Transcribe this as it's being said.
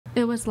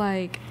it was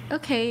like,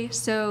 okay,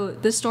 so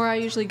the store I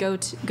usually go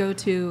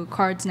to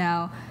Cards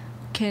Now,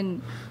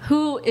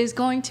 who is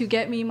going to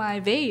get me my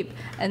vape?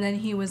 And then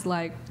he was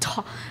like,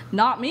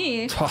 not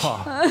me.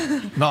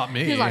 Not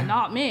me. He was like,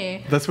 not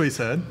me. That's what he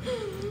said?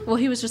 Well,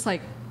 he was just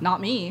like,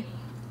 not me.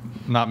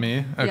 Not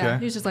me? Okay. Yeah,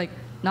 he was just like,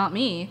 not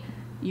me.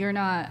 You're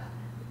not.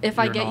 If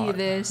I get you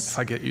this. If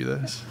I get you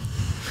this.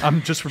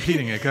 I'm just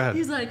repeating it. Go ahead.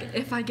 He's like,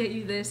 if I get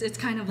you this, it's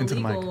kind of Into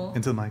illegal. the mic.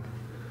 Into the mic.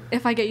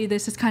 If I get you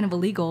this, it's kind of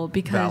illegal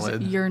because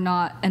Valid. you're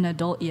not an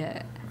adult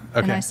yet.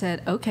 Okay. And I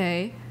said,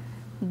 okay,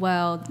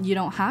 well, you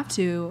don't have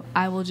to.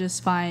 I will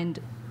just find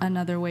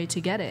another way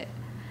to get it.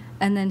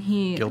 And then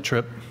he Guilt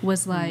trip.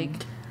 was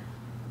like,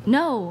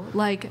 no,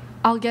 like,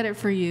 I'll get it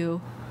for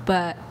you,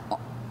 but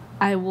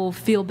I will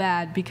feel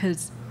bad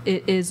because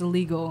it is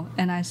illegal.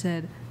 And I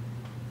said,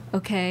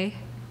 okay,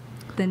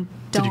 then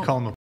don't. Did you call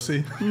him a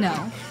pussy?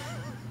 No.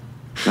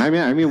 I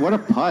mean, what a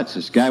putz!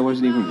 This guy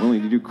wasn't even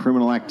willing to do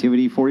criminal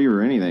activity for you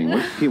or anything.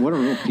 What a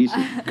real piece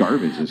of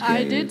garbage this guy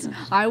is.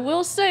 I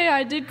will say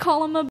I did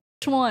call him a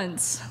bitch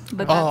once.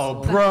 But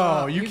Oh,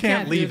 bro, you can't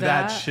can't do leave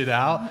that that. shit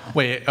out.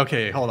 Wait,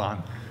 okay, hold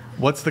on.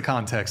 What's the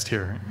context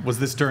here? Was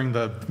this during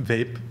the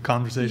vape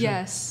conversation?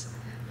 Yes.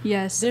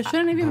 Yes. There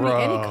shouldn't even be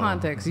any Bro.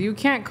 context. You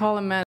can't call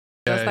a man.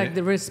 Just Okay. like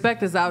the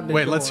respect is out the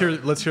Wait, door.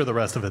 let's hear the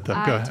rest of it though. Go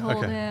I ahead. told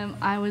Okay. him,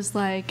 I was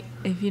like,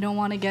 if you don't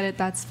want to get it,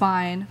 that's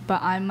fine.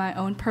 But I'm my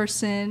own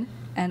person,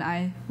 and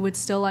I would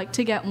still like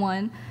to get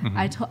one.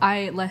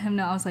 I let him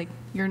know, I was like,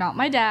 you're not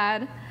my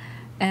dad,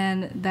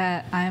 and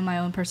that I am my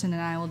own person,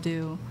 and I will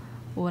do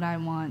what I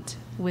want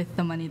with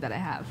the money that I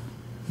have.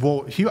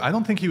 Well, I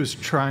don't think he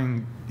wasn't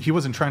trying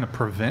to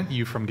prevent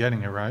you from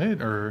getting it,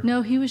 right? Or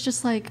No, he was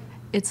just like,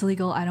 it's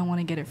legal. I don't want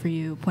to get it for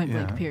you, point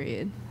Yeah. blank,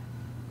 period.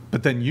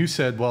 But then you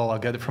said, well, I'll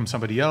get it from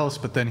somebody else.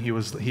 But then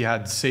he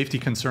had safety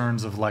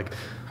concerns of like,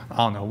 I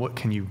don't know, what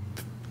can you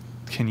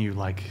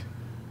like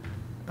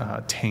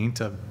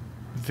taint a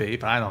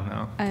vape? I don't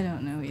know. I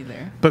don't know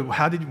either. But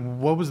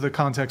what was the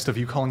context of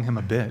you calling him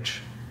a bitch?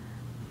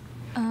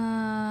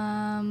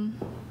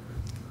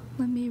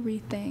 Let me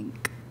rethink.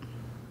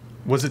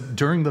 Was it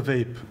during the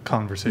vape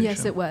conversation?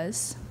 Yes, it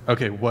was.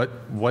 Okay,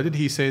 what did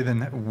he say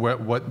then?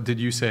 What did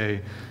you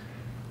say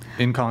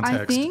in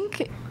context? I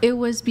think it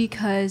was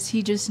because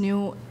he just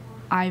knew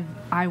I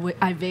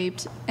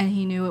vaped, and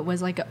he knew it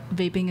was like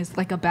vaping is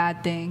like a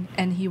bad thing,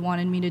 and he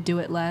wanted me to do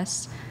it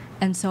less.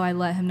 And so I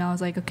let him know. I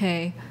was like,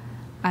 okay,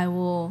 I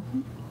will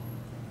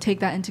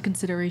take that into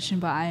consideration,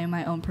 but I am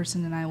my own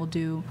person, and I will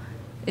do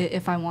it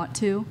if I want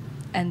to.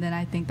 And then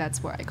I think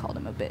that's where I called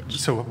him a bitch.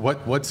 So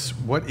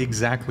what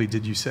exactly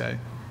did you say?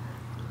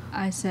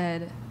 I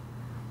said,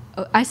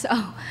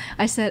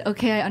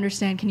 okay, I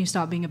understand. Can you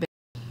stop being a bitch?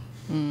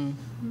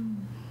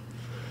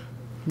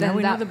 Now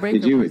we know the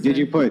breakup. Did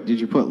you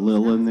put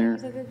Lil in there?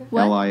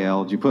 What?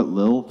 Lil. Did you put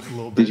Lil?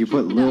 Lil Did you bitch.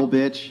 put Lil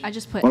bitch? I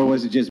just put. Or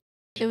was it just?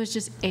 It was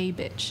just a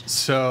bitch.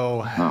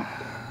 So Oh.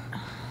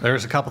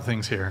 there's a couple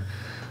things here.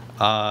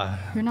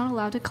 You're not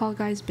allowed to call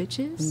guys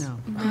bitches? No.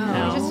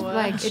 No,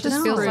 it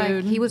just feels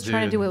like he was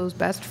trying to do what was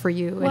best for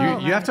you.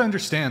 Well, You have to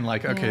understand,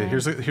 like, okay, Yeah.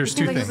 here's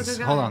two like he's a things.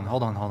 good Hold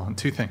guy. on.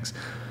 Two things.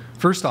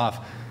 First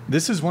off,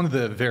 this is one of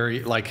the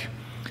very, like,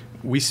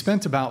 we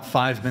spent about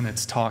 5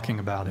 minutes talking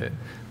about it,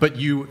 but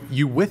you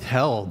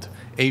withheld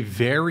a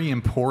very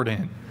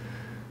important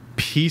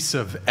piece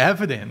of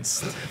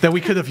evidence that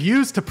we could have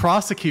used to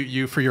prosecute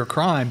you for your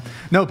crime.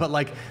 No, but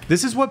like,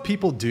 this is what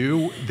people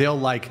do.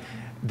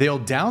 They'll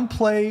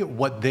downplay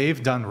what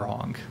they've done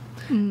wrong,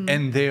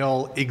 and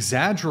they'll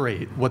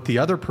exaggerate what the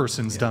other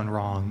person's done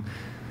wrong.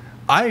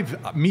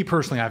 Me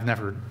personally, I've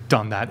never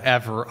done that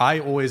ever. I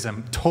always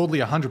am totally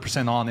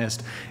 100%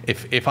 honest.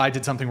 If I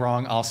did something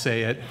wrong, I'll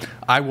say it.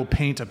 I will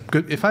paint a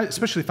good,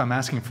 especially if I'm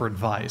asking for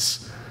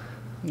advice.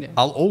 Yeah.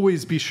 I'll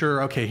always be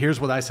sure, okay, here's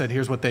what I said,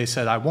 here's what they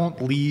said. I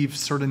won't leave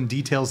certain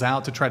details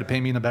out to try to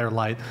paint me in a better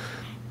light.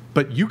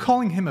 But you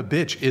calling him a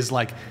bitch is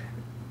like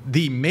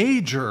the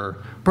major,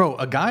 bro,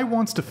 a guy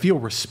wants to feel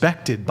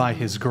respected by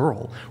his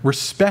girl.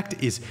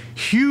 Respect is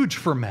huge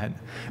for men.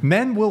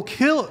 Men will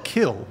kill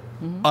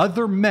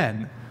other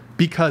men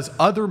because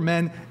other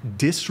men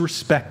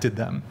disrespected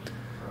them.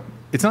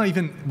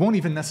 Won't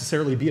even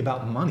necessarily be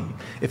about money.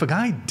 If a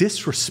guy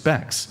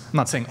disrespects, I'm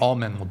not saying all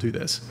men will do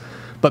this,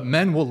 but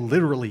men will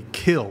literally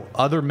kill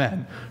other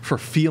men for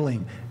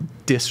feeling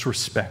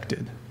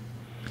disrespected.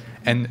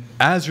 And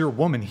as your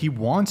woman, he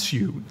wants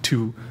you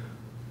to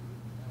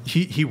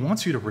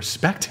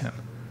respect him.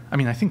 I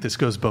mean, I think this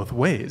goes both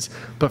ways.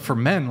 But for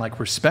men, like,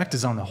 respect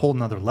is on a whole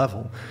nother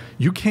level.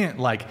 You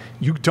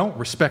don't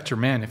respect your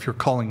man if you're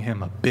calling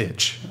him a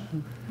bitch.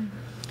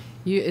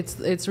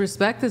 It's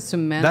respect is to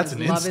men. That's as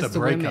an love is insta to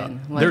breakup.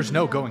 women. Like, There's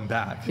no going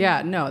back.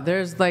 Yeah, no.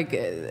 There's like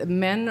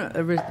men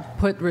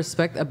put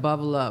respect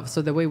above love.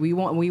 So the way we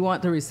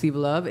want to receive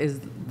love is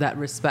that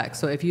respect.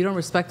 So if you don't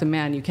respect a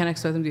man, you can't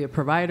expect him to be a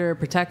provider,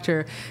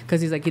 protector,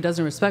 because he's like, he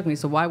doesn't respect me.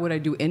 So why would I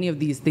do any of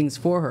these things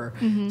for her?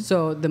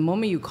 So the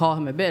moment you call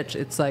him a bitch,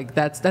 it's like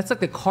that's like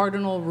the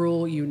cardinal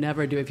rule you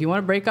never do. If you want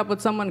to break up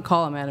with someone,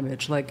 call a man a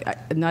bitch.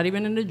 Like, not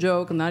even in a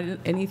joke, not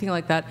anything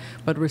like that.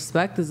 But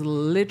respect is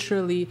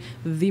literally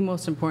the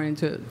most important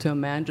to a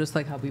man, just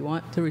like how we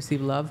want to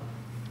receive love.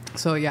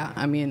 So yeah,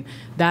 I mean,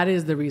 that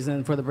is the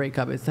reason for the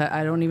breakup. It's that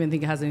I don't even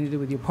think it has anything to do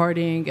with you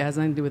partying. It has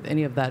nothing to do with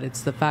any of that. It's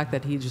the fact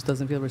that he just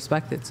doesn't feel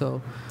respected.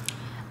 So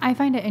I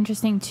find it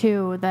interesting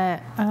too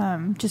that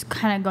just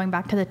kind of going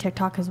back to the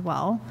TikTok as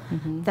well,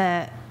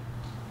 that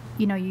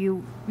you know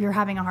you're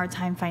having a hard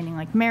time finding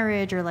like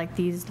marriage or like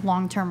these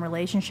long-term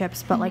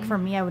relationships, but like for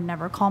me, I would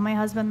never call my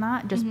husband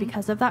that just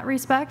because of that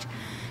respect.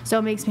 So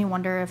it makes me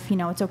wonder if, you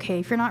know, it's okay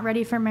if you're not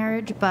ready for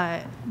marriage,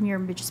 but you're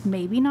just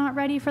maybe not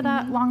ready for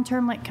that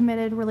long-term like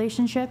committed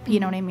relationship. You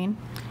know what I mean?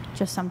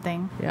 Just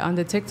something. yeah, on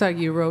the TikTok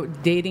you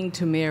wrote dating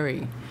to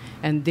marry,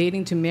 and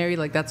dating to marry,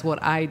 like that's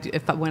what I do.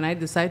 When I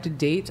decide to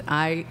date,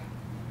 I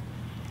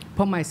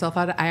put myself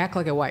out. I act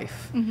like a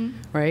wife,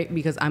 right?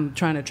 Because I'm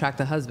trying to attract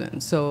a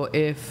husband. So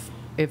if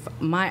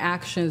my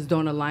actions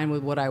don't align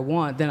with what I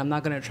want, then I'm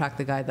not going to attract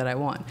the guy that I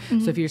want.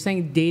 So if you're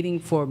saying dating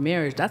for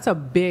marriage, that's a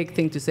big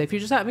thing to say. If you're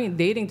just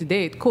dating to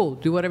date, cool,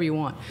 do whatever you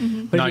want.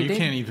 But No, if you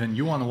can't even.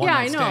 You want a one yeah,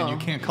 night I know. stand. You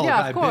can't call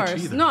yeah, a of guy course.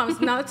 bitch either. No,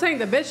 I'm not saying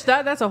the bitch.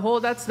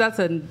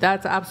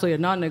 That's absolutely a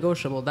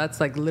non-negotiable. That's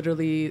like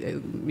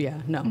literally,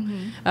 no.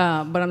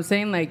 But I'm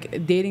saying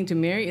like dating to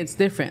marry, it's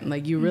different.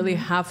 Like you really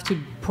have to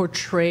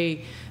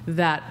portray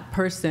that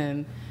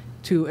person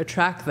to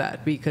attract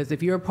that, because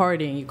if you're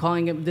partying, you're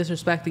calling him,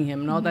 disrespecting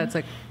him, and all that's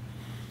like,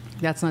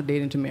 that's not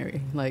dating to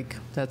marry. Like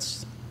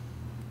that's.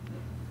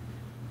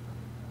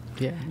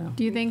 Yeah, no.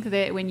 Do you think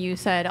that when you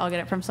said I'll get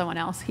it from someone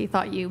else, he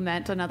thought you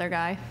meant another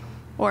guy,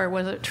 or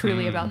was it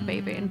truly about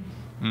vaping?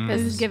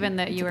 Because given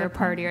that you were a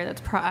partier,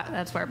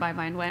 that's where my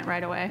mind went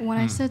right away. When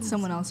I said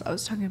someone else, I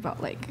was talking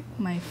about like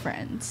my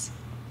friends,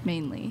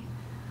 mainly.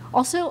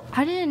 Also,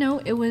 I didn't know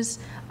it was.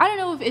 I don't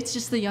know if it's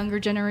just the younger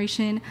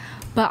generation,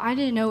 but I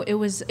didn't know it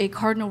was a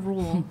cardinal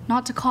rule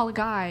not to call a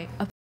guy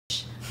a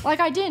bitch. Like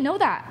I didn't know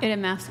that. It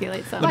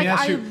emasculates them. Let me Like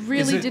ask I you,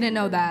 really is it- didn't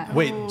know that.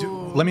 Wait,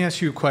 let me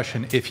ask you a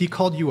question. If he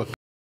called you a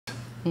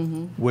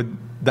would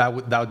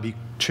that be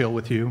chill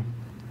with you?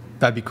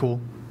 That'd be cool.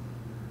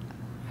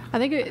 I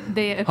think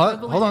the Hold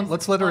equivalent on, is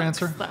let's let her bucks,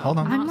 answer. though. Hold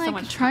on. I'm Not so like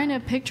much trying to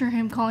picture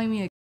him calling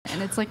me a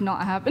and it's like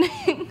not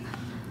happening.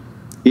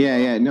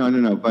 Yeah,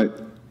 no.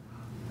 But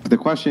the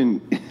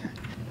question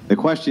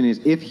is,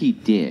 if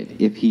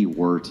he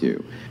were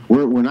to,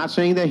 we're not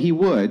saying that he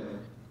would.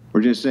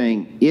 We're just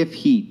saying if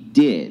he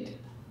did,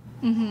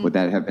 would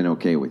that have been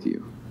okay with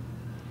you?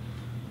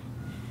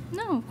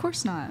 No, of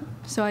course not.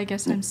 So I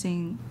guess I'm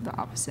seeing the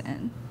opposite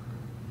end.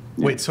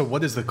 Wait, so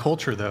what is the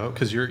culture though?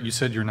 Because you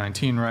said you're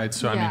 19, right?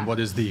 So I Yeah. mean, what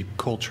is the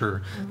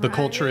culture? The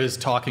culture is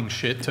talking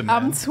shit to men.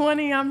 I'm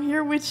 20. I'm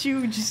here with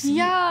you. Just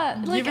Yeah,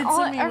 give like it to me.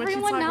 What you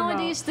everyone talking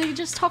nowadays, about? they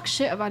just talk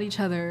shit about each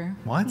other.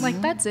 What?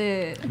 Like that's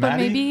it. But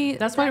Maddie? maybe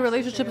That's why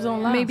relationships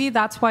don't last. maybe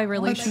that's why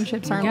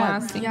relationships aren't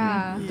lasting.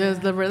 Yeah. There's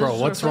the Bro,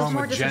 relationship. what's wrong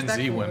more with Gen Z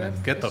disrespectful. women?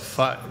 Get the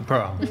fuck,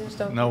 bro.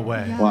 No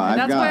way. Well, I've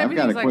That's got why a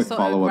everything's quick like so,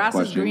 follow-up grass is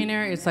question.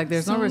 greener. It's like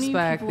there's So no many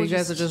respect. people You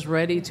guys are just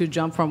ready to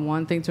jump from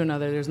one thing to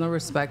another. There's no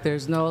respect.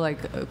 There's no like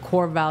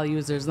core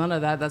values. There's none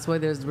of that. That's why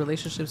there's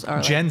relationships are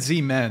like, Gen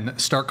Z men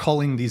start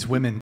calling these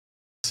women.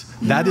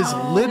 That is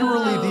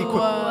literally the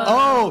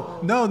Oh,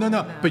 no.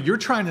 But you're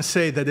trying to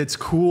say that it's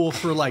cool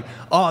for like,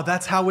 oh,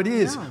 that's how it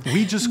is.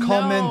 We just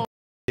call men.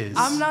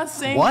 I'm not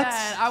saying What?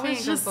 that. I was Saying it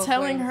goes just both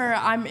telling ways. her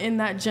I'm in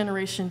that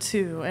generation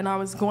too, and I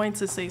was going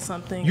to say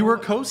something. You were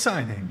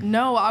co-signing.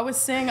 No, I was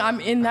saying I'm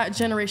in that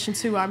generation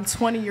too. I'm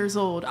 20 years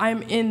old. I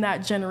am in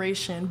that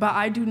generation, but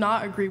I do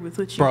not agree with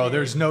what you Bro, did.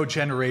 there's no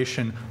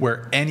generation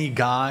where any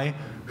guy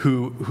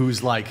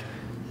who's like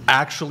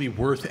actually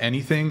worth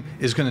anything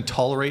is going to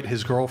tolerate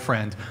his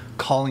girlfriend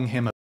calling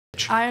him a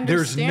bitch. I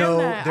understand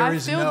that. There I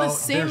is feel no, the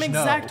same there's no-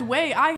 exact way. I